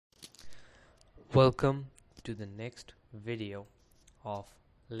Welcome to the next video of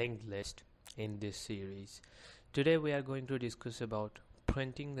linked list in this series. Today we are going to discuss about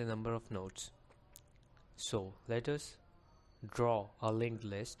printing the number of nodes. So let us draw a linked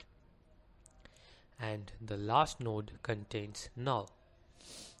list, and the last node contains null.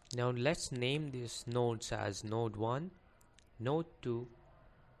 Now let's name these nodes as node 1, node 2,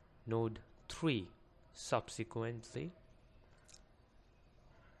 node 3 subsequently.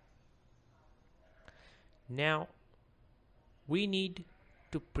 Now we need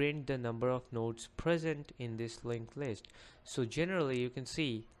to print the number of nodes present in this linked list. So generally you can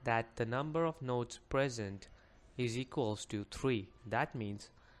see that the number of nodes present is equals to 3. That means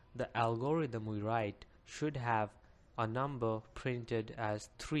the algorithm we write should have a number printed as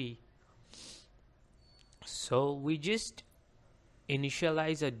 3. So we just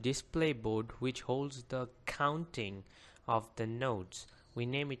initialize a display board which holds the counting of the nodes. We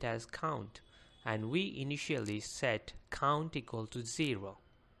name it as count, and we initially set count equal to 0.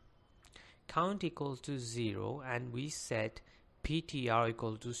 Count equals to 0, and we set PTR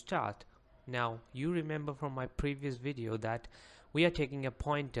equal to start. Now you remember from my previous video that we are taking a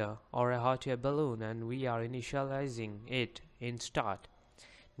pointer or a hot air balloon and we are initializing it in start.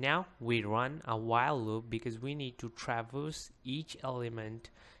 Now we run a while loop because we need to traverse each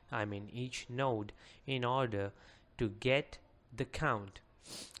element, each node, in order to get the count.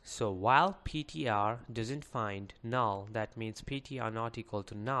 So while PTR doesn't find null, that means PTR not equal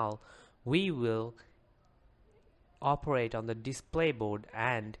to null, we will operate on the display board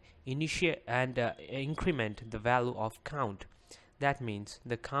and increment the value of count. That means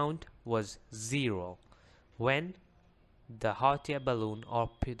the count was 0 when the hot air balloon or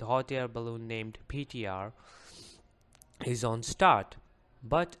the hot air balloon named PTR is on start.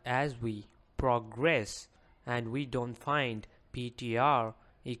 But as we progress and we don't find PTR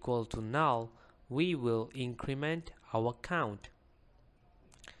equal to null, we will increment our count,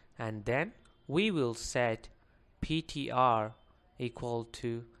 and then we will set PTR equal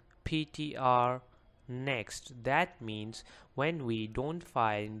to PTR next. That means when we don't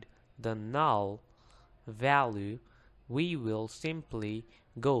find the null value, we will simply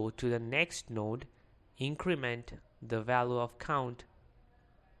go to the next node, increment the value of count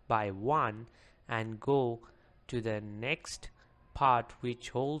by 1, and go to the next part which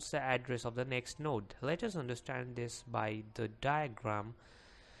holds the address of the next node. Let us understand this by the diagram.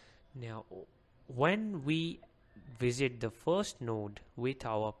 Now when we visit the first node with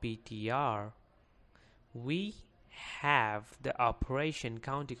our PTR, we have the operation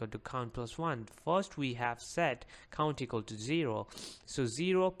count equal to count plus 1. First we have set count equal to 0, so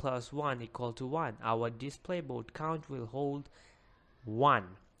 0 plus 1 equal to 1. Our display board count will hold 1.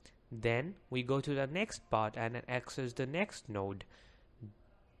 Then we go to the next part and access the next node.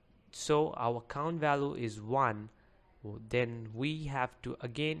 So our count value is 1. Then we have to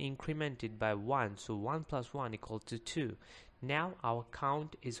again increment it by 1. So 1 plus 1 equals to 2. Now our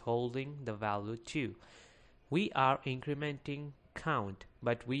count is holding the value 2. We are incrementing count,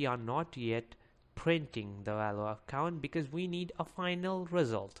 but we are not yet printing the value of count because we need a final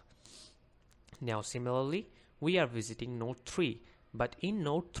result. Now similarly, we are visiting node 3. But in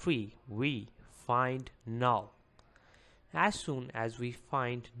node 3 we find null. As soon as we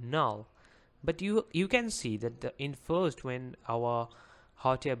find null, but you can see that in first, when our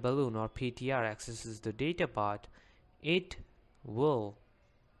hot air balloon or PTR accesses the data part, it will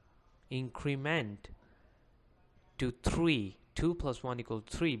increment to 3. 2 plus 1 equals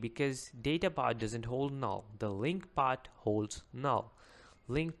 3 because data part doesn't hold null. The link part holds null.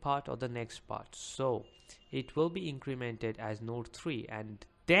 Link part or the next part. So it will be incremented as node 3, and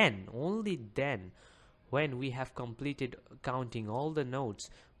then, only then, when we have completed counting all the nodes,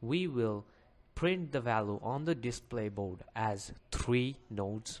 we will print the value on the display board as 3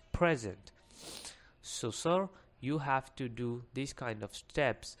 nodes present. So sir, you have to do these kind of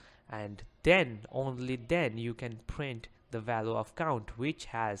steps, and then, only then, you can print the value of count, which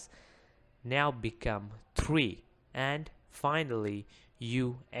has now become 3, and finally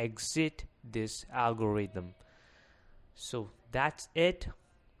you exit this algorithm. So that's it.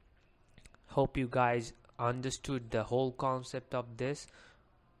 Hope you guys understood the whole concept of this.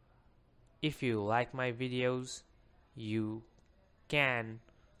 If you like my videos, you can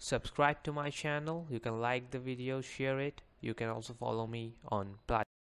subscribe to my channel, you can like the video, share it. You can also follow me on platforms